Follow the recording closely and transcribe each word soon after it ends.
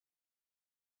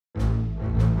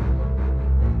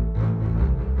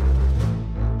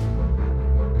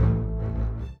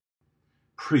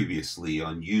Previously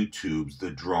on YouTube's The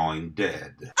Drawing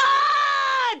Dead.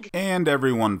 And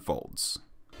everyone folds.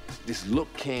 This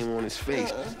look came on his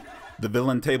face. The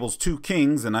villain tables 2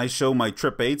 kings, and I show my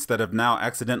trip 8s that have now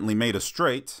accidentally made a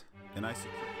straight, and I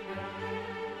secure.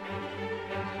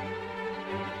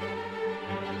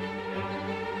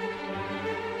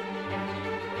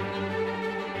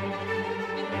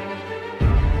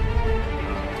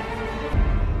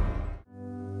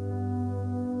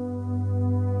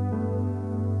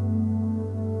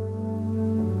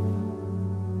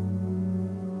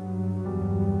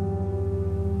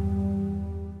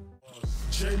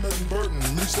 Jaman Burton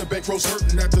leaves the bankrolls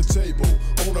hurting at the table.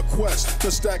 On a quest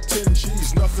to stack 10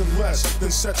 G's, nothing less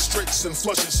than set straights and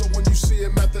flushes. So when you see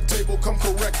him at the table, come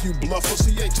correct, you bluffers.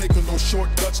 He ain't taking no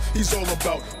shortcuts, he's all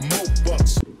about mo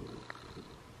bucks.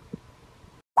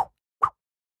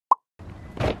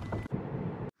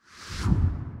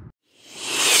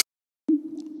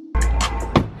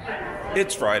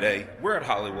 It's Friday, we're at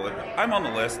Hollywood, I'm on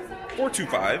the list,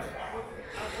 425.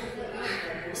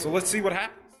 So let's see what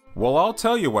happens. Well, I'll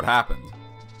tell you what happened.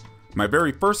 My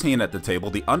very first hand at the table,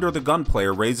 the under the gun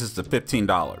player raises to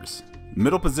 $15.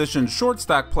 Middle position short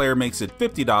stack player makes it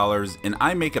 $50, and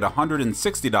I make it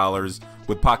 $160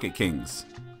 with pocket kings.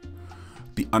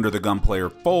 The under the gun player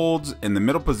folds, and the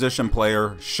middle position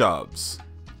player shoves.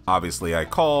 Obviously I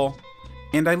call,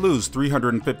 and I lose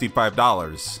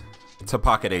 $355 to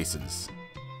pocket aces.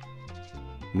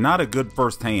 Not a good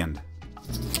first hand.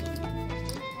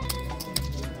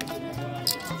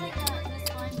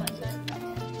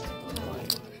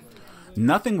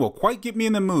 Nothing will quite get me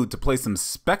in the mood to play some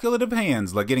speculative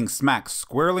hands like getting smacked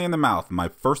squarely in the mouth my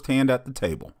first hand at the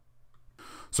table.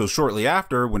 So shortly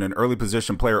after, when an early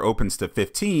position player opens to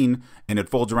 15 and it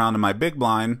folds around to my big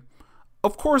blind,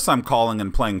 of course I'm calling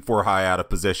and playing 4 high out of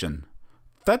position.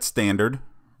 That's standard,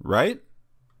 right?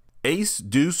 Ace,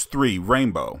 deuce, 3,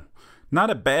 rainbow.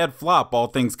 Not a bad flop all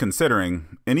things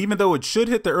considering, and even though it should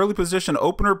hit the early position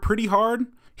opener pretty hard,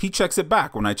 he checks it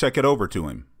back when I check it over to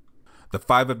him. The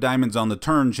 5 of diamonds on the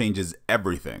turn changes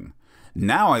everything.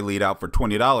 Now I lead out for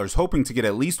 $20 hoping to get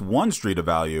at least one street of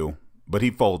value, but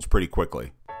he folds pretty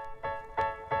quickly.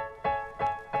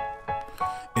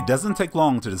 It doesn't take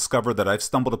long to discover that I've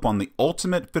stumbled upon the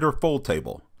ultimate fitter fold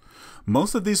table.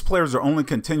 Most of these players are only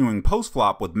continuing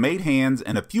post-flop with made hands,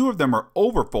 and a few of them are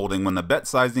overfolding when the bet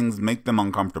sizings make them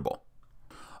uncomfortable.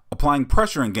 Applying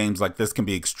pressure in games like this can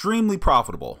be extremely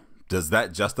profitable. Does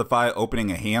that justify opening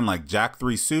a hand like Jack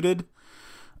 3 suited?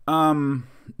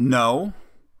 No.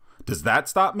 Does that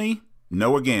stop me?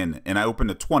 No again, and I open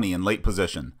to 20 in late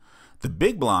position. The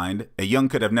big blind, a young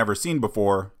could have never seen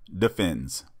before,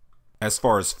 defends. As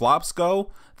far as flops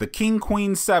go, the King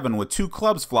Queen 7 with 2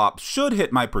 clubs flop should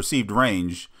hit my perceived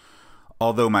range,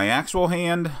 although my actual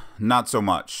hand, not so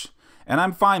much, and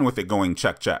I'm fine with it going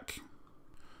check check.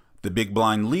 The big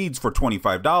blind leads for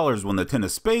 $25 when the 10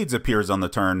 of spades appears on the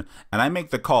turn, and I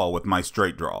make the call with my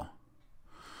straight draw.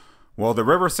 Well, the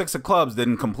river 6 of clubs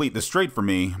didn't complete the straight for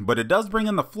me, but it does bring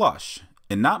in the flush,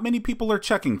 and not many people are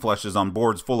checking flushes on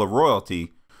boards full of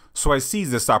royalty, so I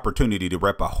seize this opportunity to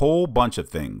rep a whole bunch of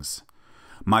things.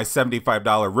 My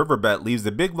 $75 river bet leaves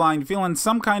the big blind feeling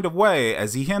some kind of way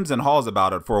as he hems and haws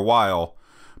about it for a while,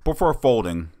 before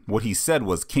folding what he said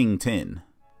was King 10.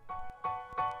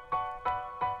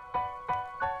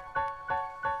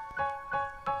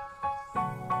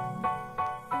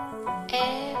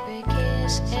 Every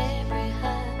kiss, every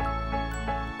hug,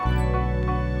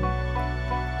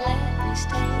 let me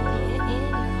stay in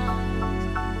your arms.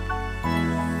 Let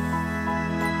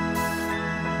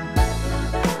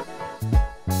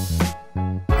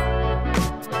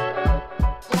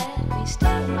me stay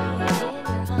in your arms.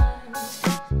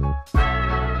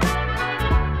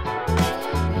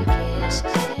 Every kiss,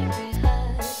 every hug.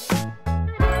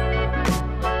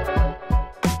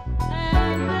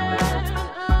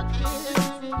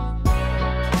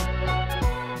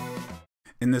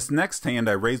 In this next hand,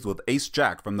 I raised with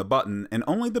ace-jack from the button, and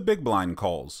only the big blind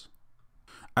calls.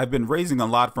 I've been raising a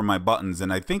lot from my buttons,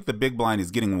 and I think the big blind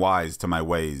is getting wise to my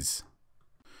ways.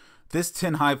 This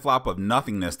 10 high flop of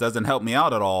nothingness doesn't help me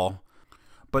out at all,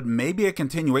 but maybe a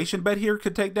continuation bet here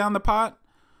could take down the pot?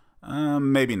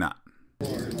 Maybe not.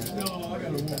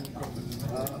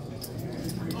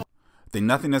 The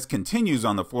nothingness continues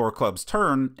on the floor club's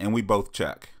turn, and we both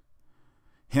check.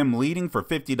 Him leading for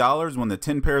 $50 when the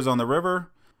 10 pair's on the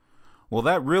river? Well,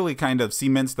 that really kind of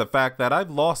cements the fact that I've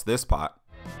lost this pot.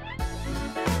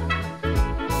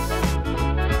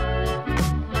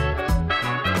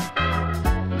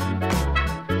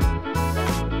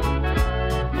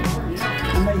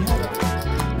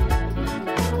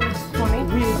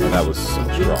 Man, that was so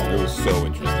strong. It was so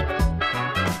interesting.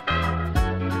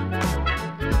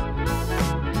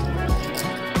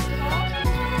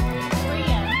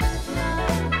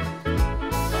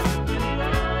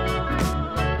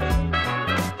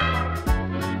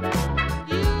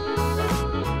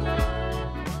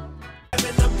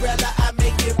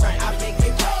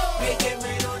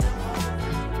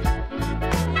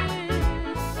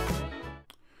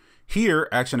 Here,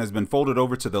 action has been folded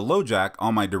over to the low jack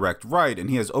on my direct right, and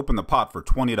he has opened the pot for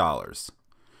 $20.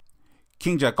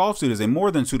 King Jack offsuit is a more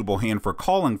than suitable hand for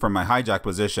calling from my hijack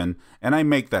position, and I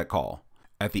make that call.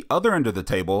 At the other end of the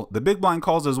table, the big blind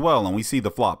calls as well, and we see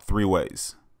the flop three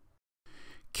ways.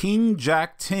 King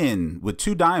Jack 10 with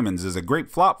 2 diamonds is a great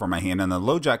flop for my hand, and the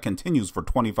low jack continues for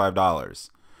 $25.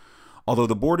 Although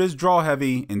the board is draw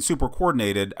heavy and super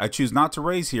coordinated, I choose not to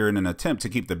raise here in an attempt to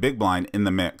keep the big blind in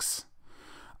the mix.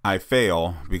 I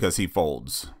fail because he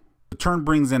folds. The turn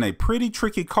brings in a pretty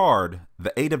tricky card,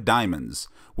 the 8 of diamonds,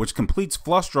 which completes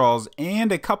flush draws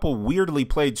and a couple weirdly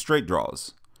played straight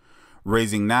draws.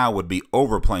 Raising now would be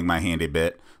overplaying my hand a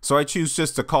bit, so I choose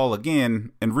just to call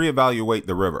again and reevaluate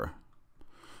the river.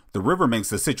 The river makes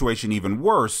the situation even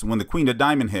worse when the queen of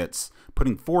diamond hits,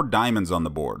 putting 4 diamonds on the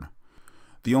board.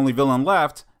 The only villain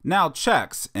left now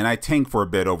checks, and I tank for a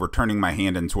bit over turning my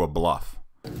hand into a bluff.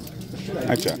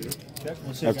 I check.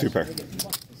 I have 2 pair.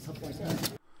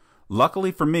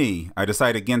 Luckily for me, I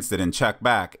decide against it and check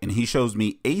back, and he shows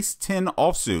me ace 10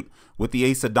 offsuit with the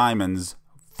ace of diamonds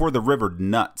for the river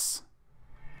nuts.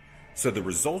 So the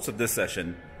results of this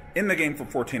session: in the game for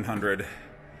 1400,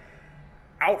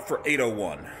 out for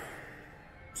 801.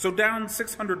 So down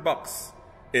 600 bucks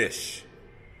ish.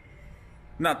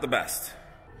 Not the best.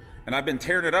 And I've been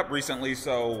tearing it up recently,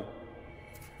 so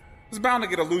I was bound to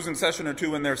get a losing session or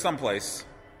 2 in there someplace.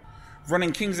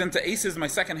 Running kings into aces, my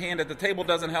second hand at the table,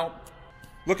 doesn't help.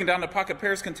 Looking down to pocket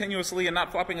pairs continuously and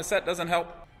not flopping a set doesn't help.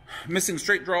 Missing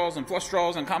straight draws and flush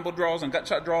draws and combo draws and gut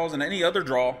shot draws and any other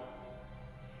draw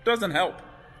doesn't help.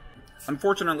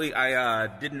 Unfortunately, I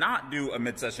did not do a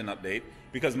mid-session update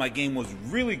because my game was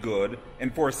really good,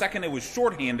 and for a second it was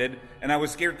shorthanded and I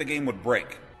was scared the game would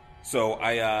break. So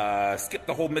I skipped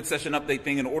the whole mid-session update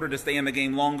thing in order to stay in the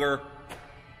game longer.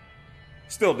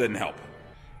 Still didn't help.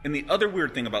 And the other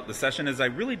weird thing about this session is I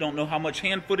really don't know how much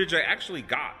hand footage I actually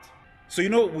got. So you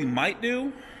know what we might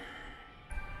do?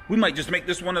 We might just make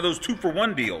this one of those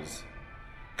 2-for-1 deals.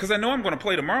 Because I know I'm going to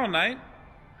play tomorrow night.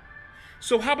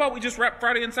 So how about we just wrap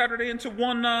Friday and Saturday into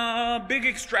one big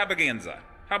extravaganza?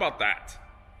 How about that?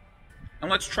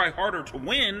 And let's try harder to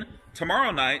win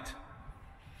tomorrow night.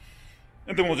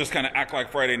 And then we'll just kind of act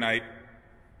like Friday night,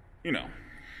 you know,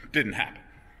 didn't happen.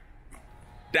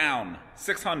 Down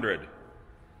 600.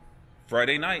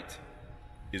 Friday night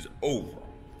is over.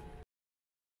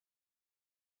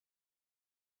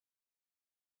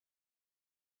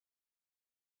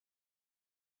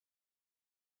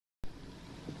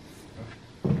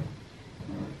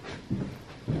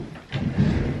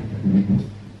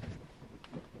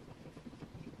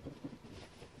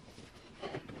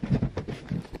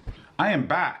 I am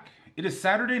back. It is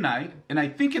Saturday night, and I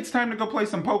think it's time to go play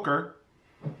some poker.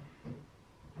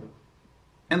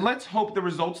 And let's hope the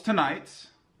results tonight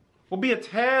will be a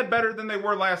tad better than they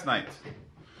were last night.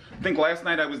 I think last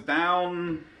night I was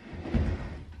down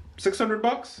 600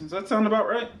 bucks. Does that sound about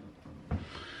right?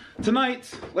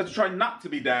 Tonight, let's try not to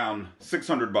be down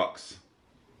 600 bucks.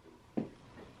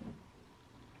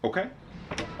 Okay?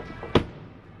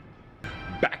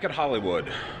 Back at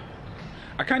Hollywood.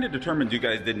 I kind of determined you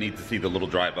guys didn't need to see the little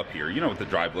drive up here. You know what the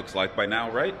drive looks like by now,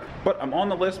 right? But I'm on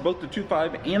the list, both the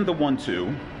 2-5 and the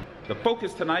 1-2. The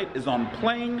focus tonight is on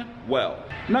playing well.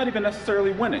 Not even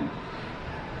necessarily winning,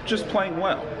 just playing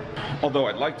well. Although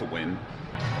I'd like to win.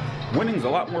 Winning's a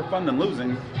lot more fun than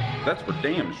losing, that's for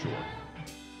damn sure.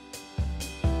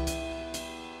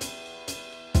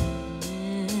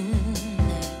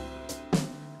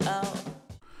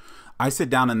 I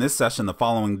sit down in this session the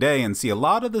following day and see a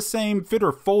lot of the same fit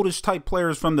or foldish type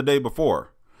players from the day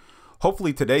before.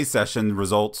 Hopefully today's session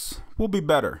results will be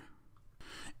better.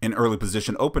 An early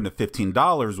position opened at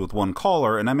 $15 with 1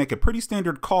 caller, and I make a pretty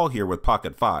standard call here with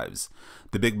pocket 5s.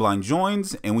 The big blind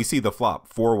joins, and we see the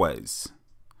flop 4 ways.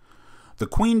 The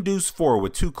queen deuce 4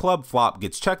 with 2 club flop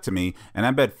gets checked to me, and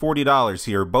I bet $40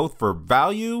 here, both for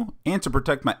value and to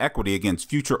protect my equity against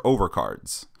future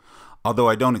overcards. Although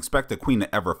I don't expect the queen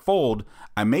to ever fold,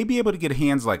 I may be able to get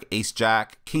hands like ace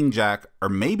jack, king jack, or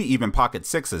maybe even pocket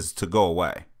 6s to go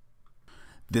away.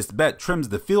 This bet trims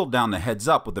the field down to heads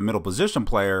up with the middle position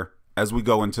player as we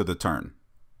go into the turn.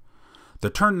 The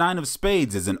turn 9 of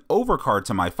spades is an overcard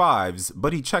to my 5s,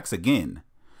 but he checks again.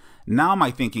 Now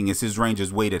my thinking is his range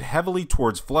is weighted heavily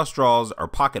towards flush draws or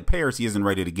pocket pairs he isn't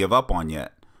ready to give up on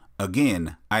yet.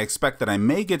 Again, I expect that I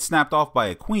may get snapped off by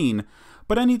a queen,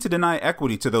 but I need to deny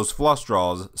equity to those flush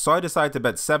draws, so I decide to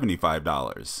bet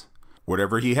 $75.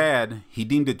 Whatever he had, he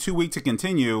deemed it too weak to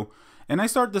continue, and I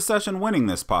start the session winning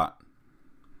this pot.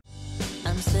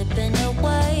 I'm slipping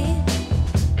away,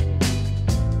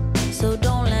 so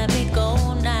don't let me go.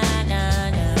 Nah, nah, nah,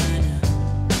 nah.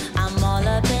 I'm all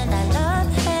up in that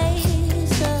love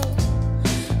haze. So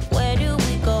where do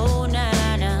we go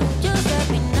now? Nah? Just let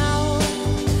me know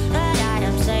that I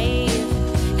am safe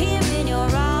here in your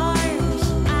arms.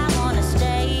 I wanna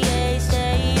stay,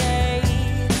 stay.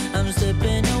 I'm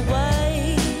slipping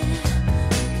away,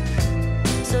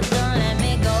 so don't let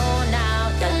me go now.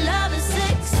 The love is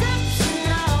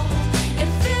exceptional. It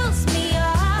fills me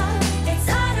up. It's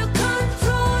out of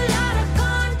control, out of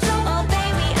control. Oh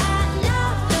baby, I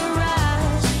love the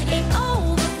rush. It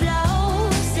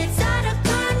overflows. It's out of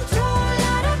control,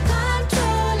 out of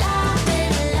control. I'm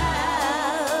in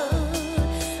love.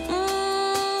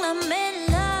 I'm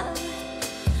in love.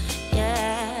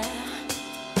 Yeah.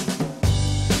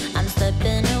 I'm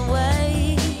slipping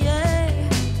away. Yeah.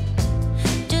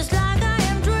 Just like I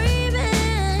am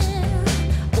dreaming,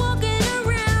 walking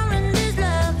around in this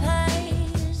love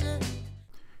haze.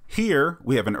 Here,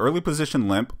 we have an early position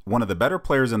limp. One of the better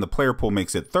players in the player pool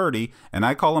makes it 30, and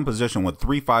I call in position with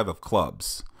 3-5 of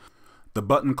clubs. The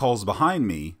button calls behind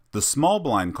me, the small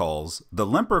blind calls, the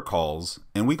limper calls,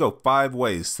 and we go 5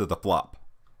 ways to the flop.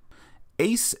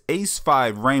 Ace,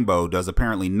 Ace-5 rainbow does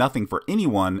apparently nothing for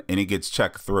anyone, and it gets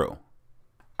checked through.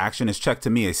 Action is checked to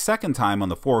me a second time on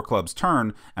the 4 clubs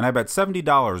turn, and I bet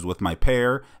 $70 with my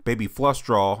pair, baby flush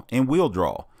draw, and wheel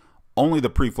draw. Only the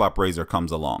pre-flop raiser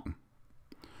comes along.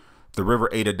 The river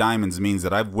 8 of diamonds means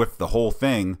that I've whiffed the whole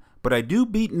thing, but I do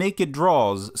beat naked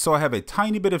draws, so I have a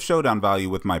tiny bit of showdown value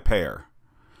with my pair.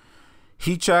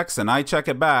 He checks and I check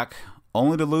it back,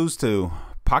 only to lose to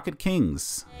pocket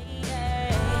kings.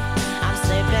 I'm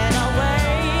slipping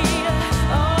away.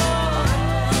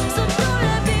 Oh, so don't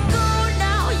let me go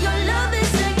now. Your love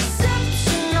is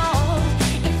exceptional.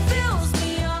 It fills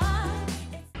me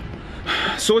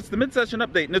up. So it's the mid-session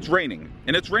update and it's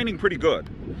raining pretty good.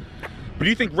 But do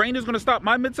you think rain is going to stop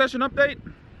my mid-session update?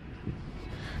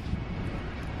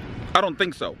 I don't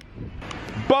think so.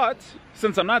 But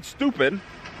since I'm not stupid,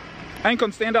 I ain't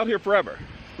gonna stand out here forever.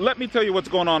 Let me tell you what's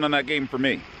going on in that game for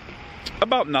me.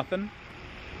 About nothing.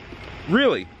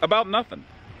 Really, about nothing.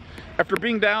 After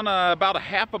being down about a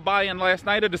half a buy-in last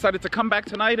night, I decided to come back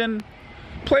tonight and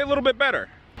play a little bit better.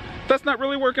 That's not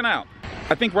really working out.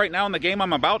 I think right now in the game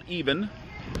I'm about even.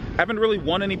 I haven't really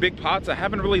won any big pots. I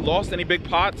haven't really lost any big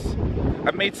pots.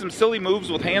 I've made some silly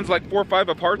moves with hands like 4-5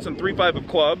 of hearts and 3-5 of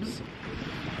clubs.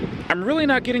 I'm really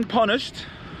not getting punished.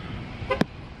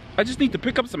 I just need to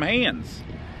pick up some hands.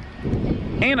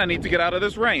 And I need to get out of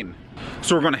this rain.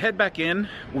 So we're gonna head back in.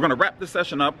 We're gonna wrap this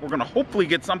session up. We're gonna hopefully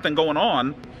get something going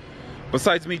on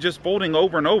besides me just folding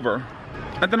over and over.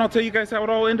 And then I'll tell you guys how it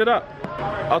all ended up.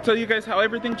 I'll tell you guys how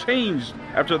everything changed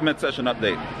after the mid-session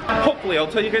update. Hopefully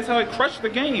I'll tell you guys how I crushed the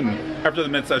game after the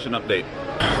mid-session update.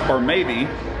 Or maybe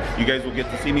you guys will get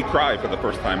to see me cry for the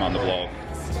first time on the vlog.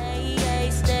 Stay,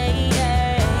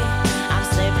 I'm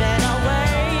slipping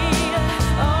away.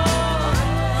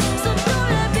 Oh, so don't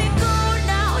let me go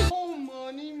now. More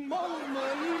money, more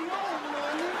money, more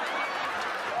money.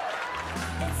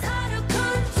 It's out of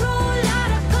control,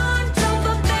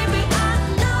 but baby, I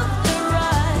love the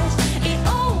rush. It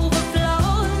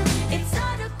overflows. It's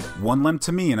out of control. One limp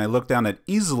to me, and I look down at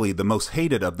easily the most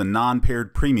hated of the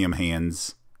non-paired premium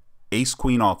hands,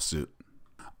 Ace-Queen offsuit.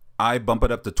 I bump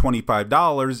it up to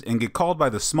 $25 and get called by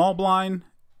the small blind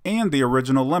and the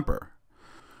original limper.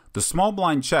 The small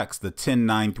blind checks the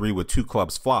 10-9-3 with 2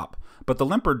 clubs flop, but the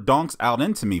limper donks out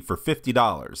into me for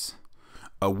 $50.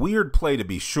 A weird play to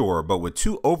be sure, but with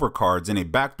 2 overcards and a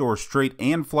backdoor straight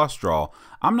and flush draw,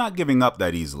 I'm not giving up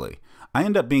that easily. I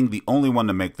end up being the only one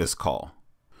to make this call.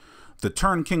 The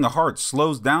turn king of hearts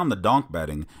slows down the donk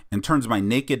betting and turns my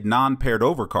naked non-paired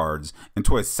overcards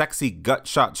into a sexy gut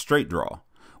shot straight draw.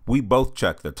 We both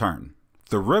check the turn.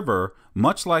 The river,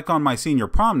 much like on my senior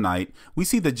prom night, we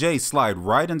see the J slide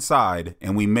right inside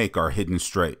and we make our hidden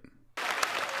straight.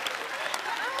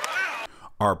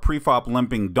 Our pre-flop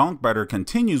limping donk better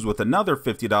continues with another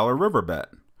 $50 river bet.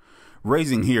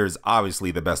 Raising here is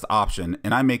obviously the best option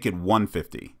and I make it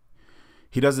 $150.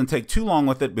 He doesn't take too long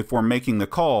with it before making the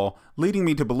call, leading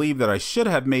me to believe that I should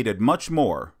have made it much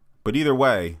more. But either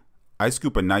way, I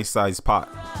scoop a nice sized pot.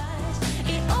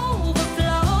 It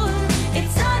overflows.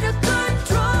 It's out of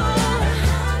control.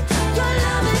 Your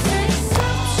love is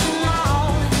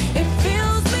exceptional.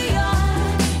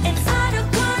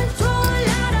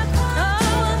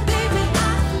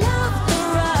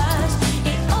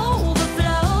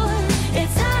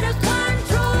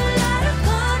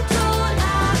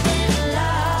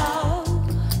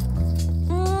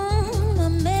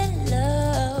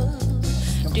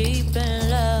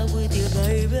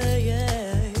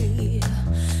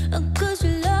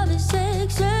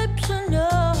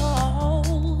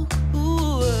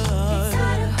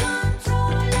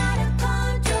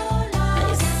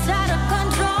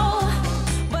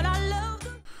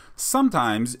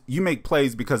 Sometimes you make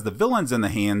plays because the villains in the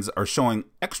hands are showing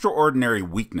extraordinary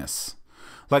weakness.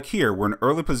 Like here, where an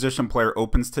early position player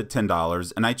opens to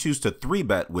 $10 and I choose to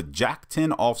 3-bet with Jack 10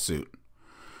 offsuit.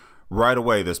 Right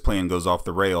away, this plan goes off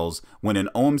the rails when an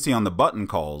OMC on the button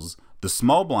calls, the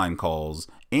small blind calls,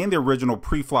 and the original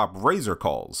pre-flop razor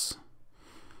calls.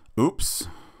 Oops.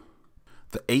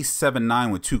 The ace 7-9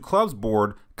 with 2 clubs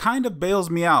board kind of bails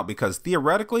me out because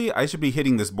theoretically I should be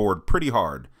hitting this board pretty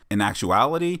hard. In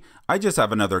actuality, I just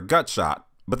have another gut shot,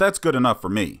 but that's good enough for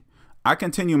me. I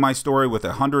continue my story with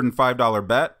a $105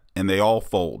 bet, and they all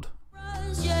fold.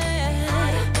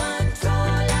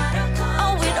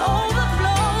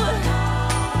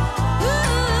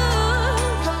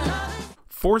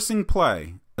 Forcing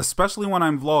play, especially when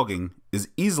I'm vlogging, is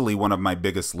easily one of my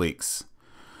biggest leaks.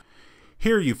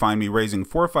 Here you find me raising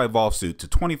 4-5 offsuit to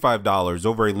 $25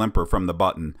 over a limper from the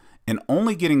button, and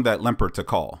only getting that limper to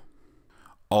call.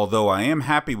 Although I am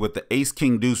happy with the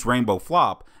ace-king-deuce rainbow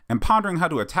flop and pondering how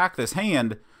to attack this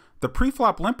hand, the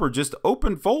pre-flop limper just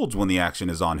open folds when the action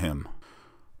is on him.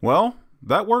 Well,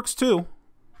 that works too.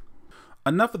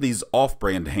 Enough of these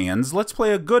off-brand hands, let's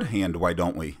play a good hand, why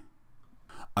don't we?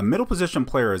 A middle position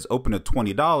player is open at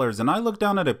 $20 and I look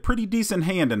down at a pretty decent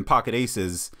hand in pocket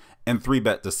aces and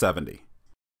 3-bet to 70.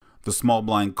 The small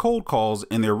blind cold calls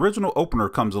and the original opener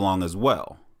comes along as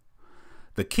well.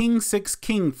 The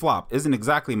king-6-king flop isn't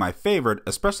exactly my favorite,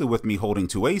 especially with me holding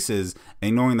 2 aces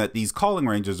and knowing that these calling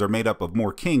ranges are made up of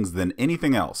more kings than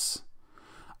anything else.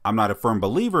 I'm not a firm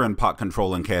believer in pot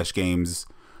control in cash games,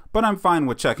 but I'm fine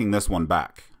with checking this one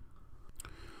back.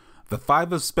 The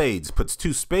 5 of spades puts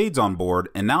 2 spades on board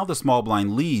and now the small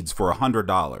blind leads for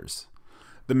 $100.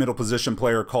 The middle position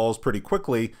player calls pretty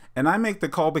quickly and I make the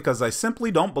call because I simply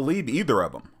don't believe either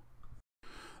of them.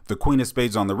 The queen of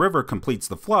spades on the river completes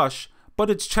the flush, but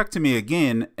it's checked to me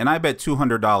again and I bet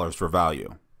 $200 for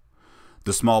value.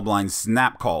 The small blind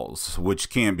snap calls, which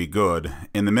can be good,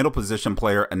 and the middle position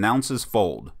player announces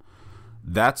fold.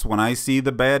 That's when I see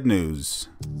the bad news.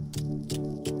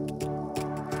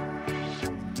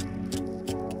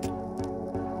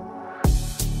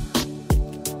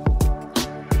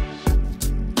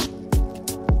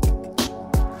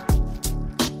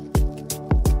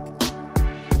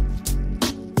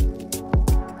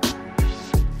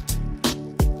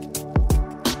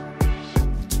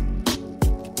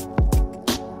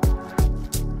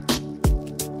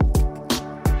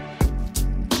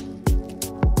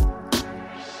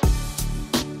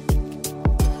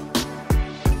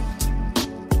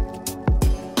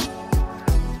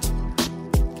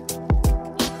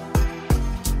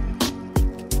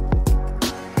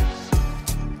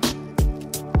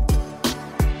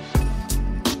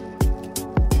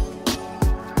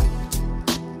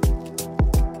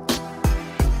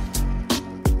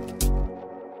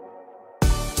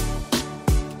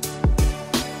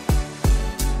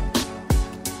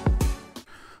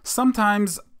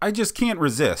 Sometimes I just can't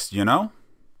resist, you know?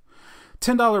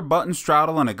 $10 button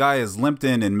straddle and a guy is limped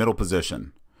in middle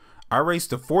position. I race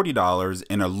to $40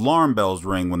 and alarm bells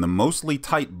ring when the mostly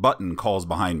tight button calls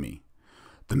behind me.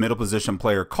 The middle position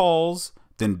player calls,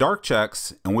 then dark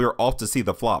checks, and we are off to see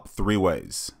the flop 3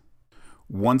 ways.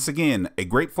 Once again, a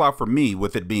great flop for me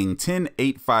with it being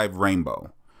 10-8-5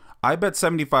 rainbow. I bet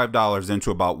 $75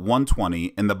 into about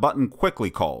 120 and the button quickly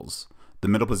calls. The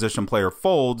middle position player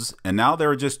folds, and now there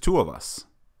are just 2 of us.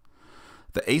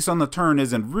 The ace on the turn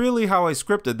isn't really how I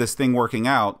scripted this thing working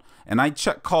out, and I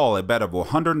check call a bet of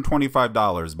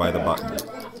 $125 by the button.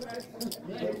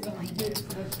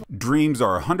 Dreams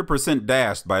are 100%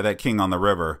 dashed by that king on the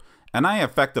river, and I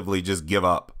effectively just give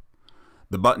up.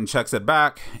 The button checks it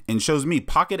back and shows me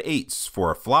pocket 8s for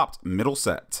a flopped middle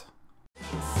set.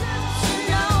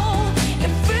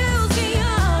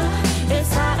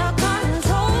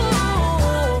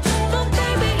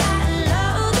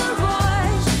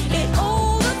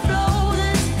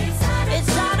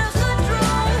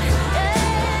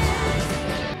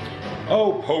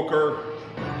 Oh, poker.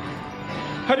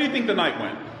 How do you think the night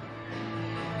went?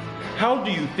 How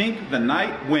do you think the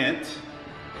night went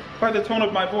by the tone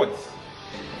of my voice?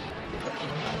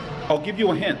 I'll give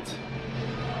you a hint.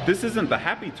 This isn't the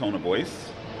happy tone of voice.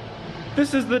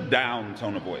 This is the down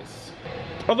tone of voice.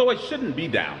 Although I shouldn't be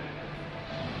down.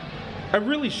 I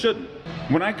really shouldn't.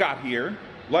 When I got here,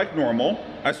 like normal,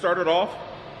 I started off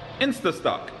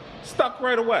insta-stuck. Stuck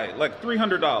right away, like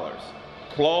 $300.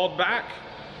 Clawed back.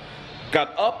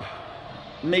 Got up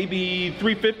maybe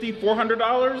 $350,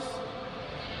 $400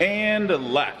 and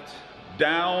left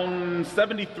down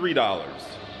 $73.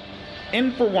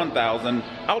 In for $1,000,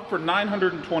 out for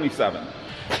 $927.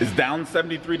 Is down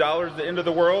 $73 the end of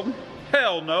the world?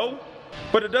 Hell no.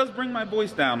 But it does bring my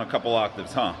voice down a couple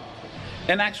octaves, huh?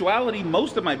 In actuality,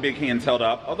 most of my big hands held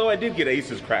up, although I did get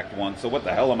aces cracked once, so what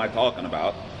the hell am I talking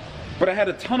about? But I had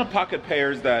a ton of pocket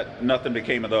pairs that nothing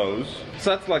became of those.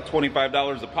 So that's like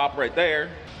 $25 a pop right there.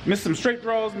 Missed some straight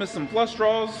draws, missed some flush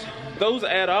draws. Those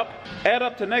add up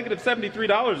to negative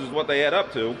 $73 is what they add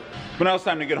up to. But now it's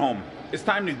time to get home. It's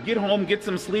time to get home, get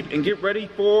some sleep, and get ready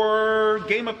for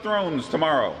Game of Thrones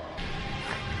tomorrow.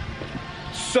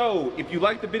 So, if you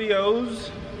like the videos,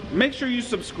 make sure you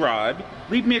subscribe.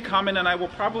 Leave me a comment and I will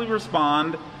probably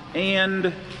respond.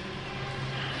 And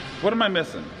what am I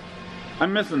missing?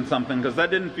 I'm missing something because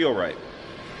that didn't feel right.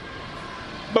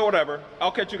 But whatever.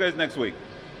 I'll catch you guys next week.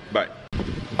 Bye.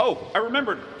 Oh, I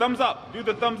remembered. Thumbs up. Do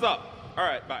the thumbs up. All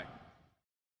right, bye.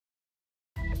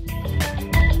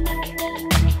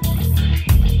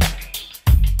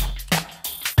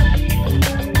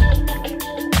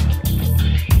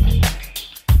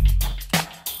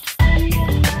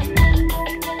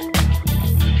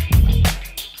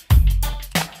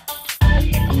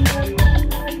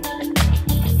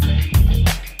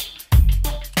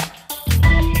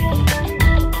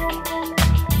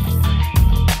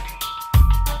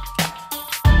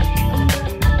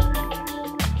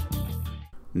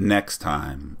 Next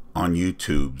time on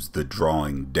YouTube's The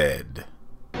Drawing Dead.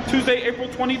 Tuesday, April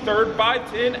 23rd,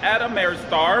 5:10 at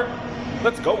Ameristar.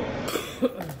 Let's go. You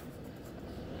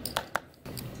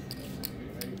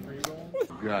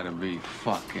gotta be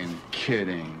fucking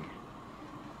kidding.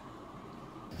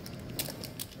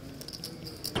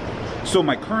 So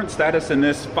my current status in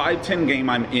this 5-10 game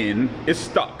I'm in is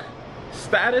stuck.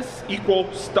 Status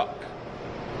equal stuck.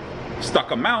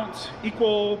 Stuck amount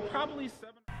equal probably 7.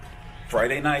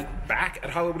 Friday night, back at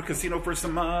Hollywood Casino for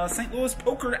some St. Louis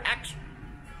poker action.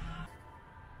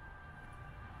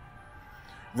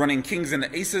 Running kings into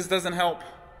aces doesn't help.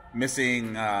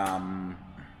 Missing,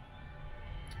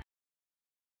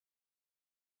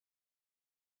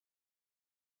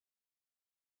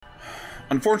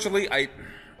 unfortunately, I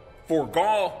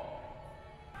forgot.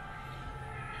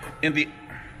 And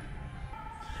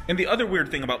the other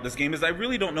weird thing about this game is I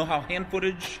really don't know how hand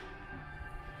footage.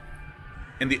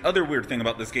 And the other weird thing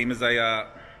about this game is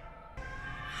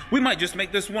we might just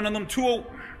make this one of them 2-0.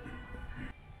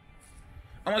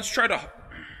 And let's try to.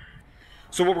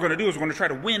 So what we're gonna do is we're gonna try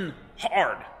to win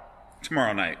hard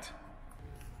tomorrow night.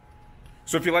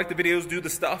 So if you like the videos, do the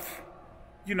stuff.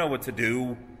 You know what to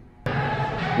do.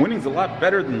 Winning's a lot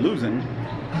better than losing.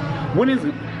 Winning's.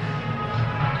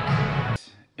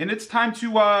 And it's time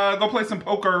to go play some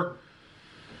poker.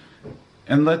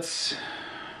 And let's.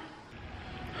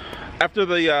 After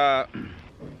the,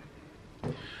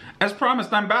 as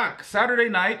promised, I'm back Saturday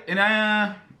night, and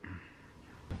I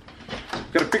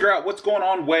gotta figure out what's going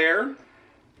on where.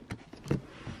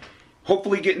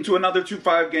 Hopefully get into another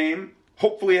 2-5 game.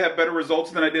 Hopefully have better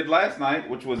results than I did last night,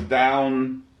 which was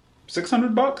down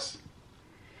 $600.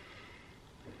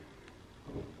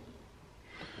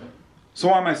 So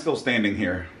why am I still standing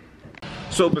here?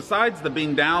 So besides the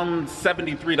being down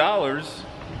 $73,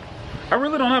 I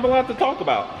really don't have a lot to talk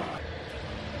about.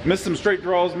 Missed some straight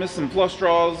draws, missed some flush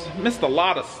draws, missed a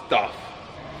lot of stuff.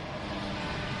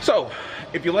 So,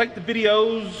 if you like the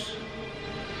videos,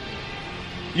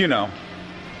 you know,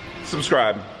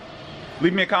 subscribe.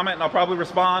 Leave me a comment and I'll probably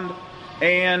respond.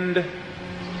 And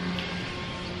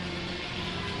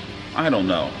I don't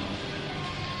know.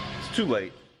 It's too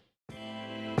late.